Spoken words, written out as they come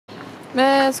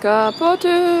Vi skal på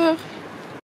tur.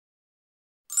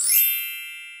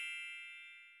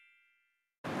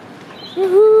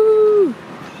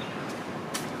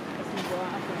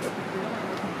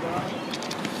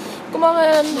 God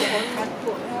morgen.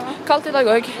 Kaldt i dag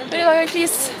også. Men i dag er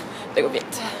klis. Det går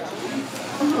fint.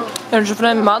 Er du ikke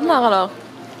fornøyd med maten her, eller?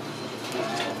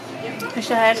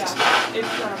 Ikke helt.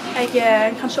 Jeg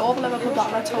kan ikke overleve på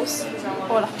bare toast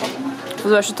og lapper. Så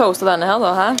du har ikke toastet denne her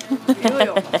da, hæ?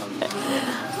 Jo.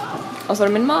 Og så er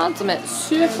det min mat, som er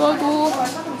supergod.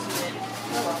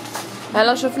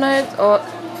 Heller ikke fornøyd, og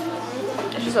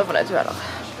ikke så fornøyd du heller.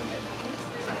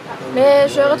 Vi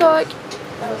kjører tog.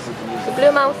 Det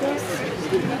blir mountains.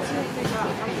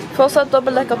 Fortsatt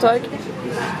dobbeltdekkertog.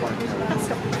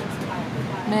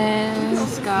 Vi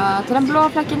skal til den blå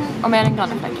flekken, og med den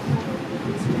grønne flekken.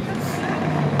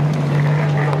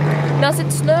 Vi har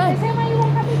sett snø.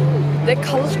 Det er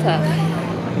kaldt her.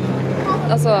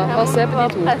 Altså, bare se på de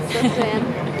to.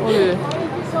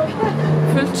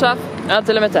 Fullt kjapp. Jeg har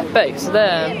til og med teppe, så det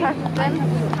er...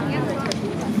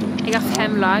 Jeg har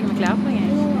 5 lag med klær på meg.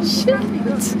 Shit!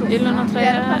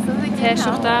 Ullundertrøye,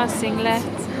 t-skjorte, singlet,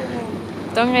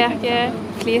 dongerijakke,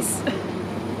 flis.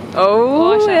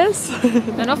 Oh, yes!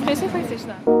 Men nå fryser jeg faktisk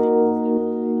ikke det.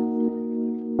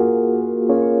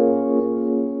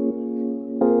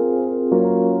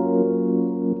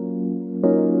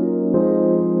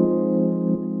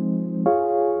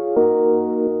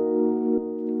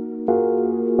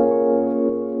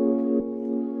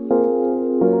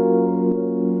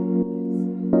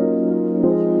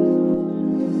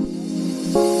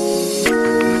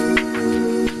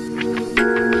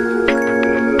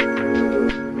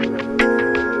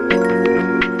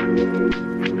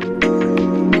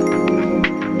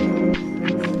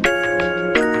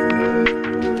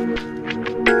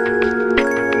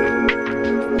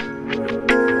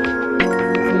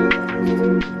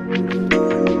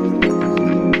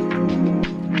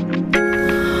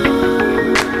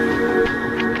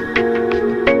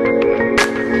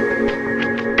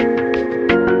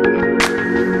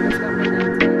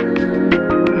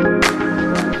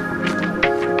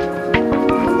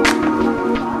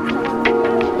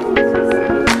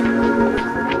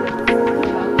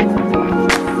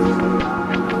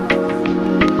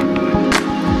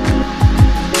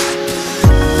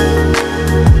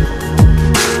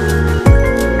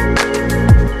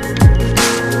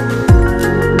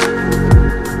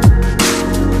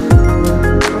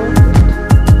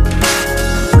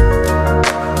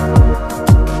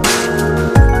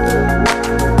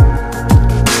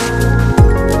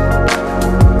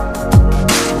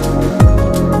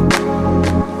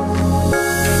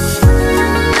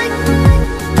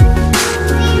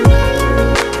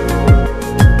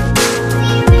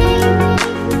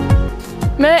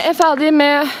 Vi er ferdige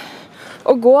med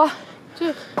å gå.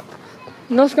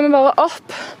 Nå skal vi bare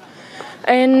opp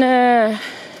en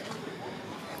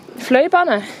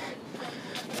fløybane,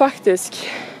 faktisk.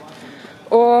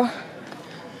 Og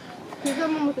Vi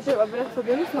måtte kjøpe billett for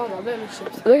begynnelsen av det, er litt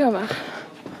kjipt. det kan være.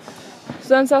 Så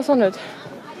den ser sånn ut.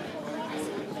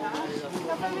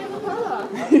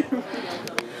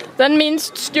 Den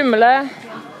minst skumle.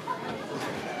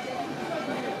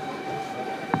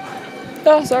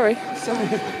 Ja, sorry.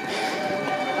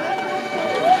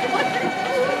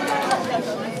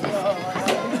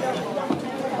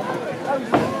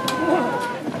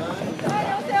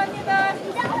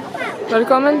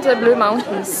 Velkommen til Blue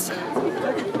Mountains.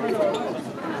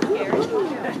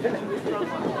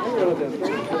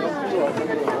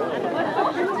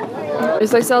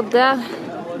 Hvis dere ser der,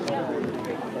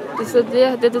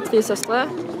 det er 3 søstre.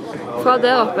 Fra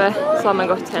der oppe så har vi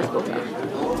gått helt bort her.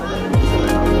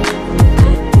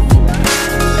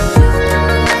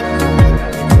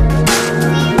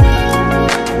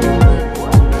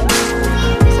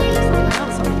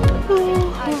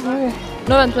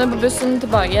 Nå venter vi på bussen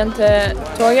tilbake igjen til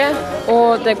toget,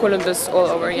 og det er Columbus all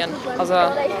over igjen. Altså,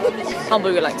 han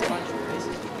bruker lang tid.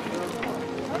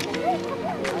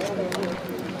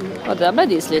 Og der ble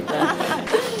de slitne.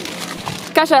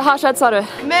 Hva har skjedd, sa du?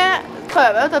 Vi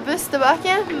prøver å ta buss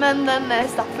tilbake, men den er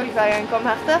stappfull hver gang jeg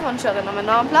kommer her til, for den kjører innom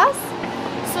en annen plass.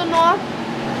 Så nå,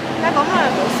 her kommer det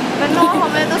en buss. Men nå har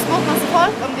vi da spurt masse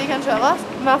folk om de kan kjøre oss.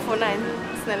 Vi har funnet en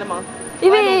snille mann.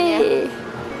 Ivi!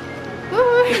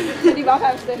 De var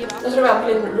fremste. Nå skal du være på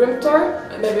en room tour.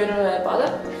 Vi begynner med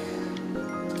badet.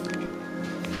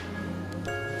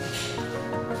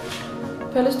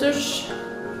 Fellesdusj.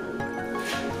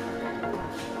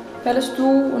 Felles do,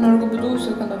 og når du går på do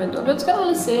så kan du ha vinduet åpent. Skal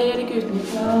alle se deg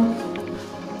utenfor.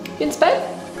 Fint speil.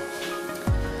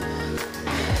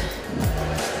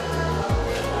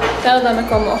 Der er der vi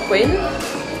kommer opp og inn.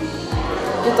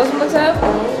 Dette som dere ser,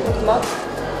 lukter mat.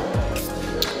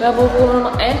 Vi har bord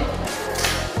nummer 1.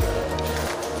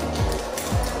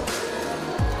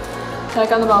 Her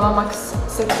kan det bare være maks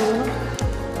 6 personer.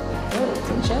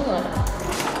 Ting skjer det.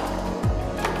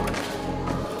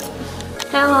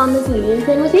 Her har vi tidligere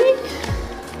filmotiv.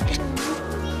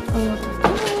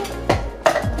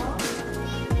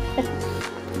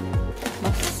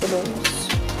 Masse lås.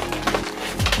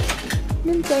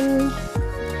 Min seng.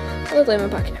 Og da driver vi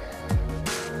pakke.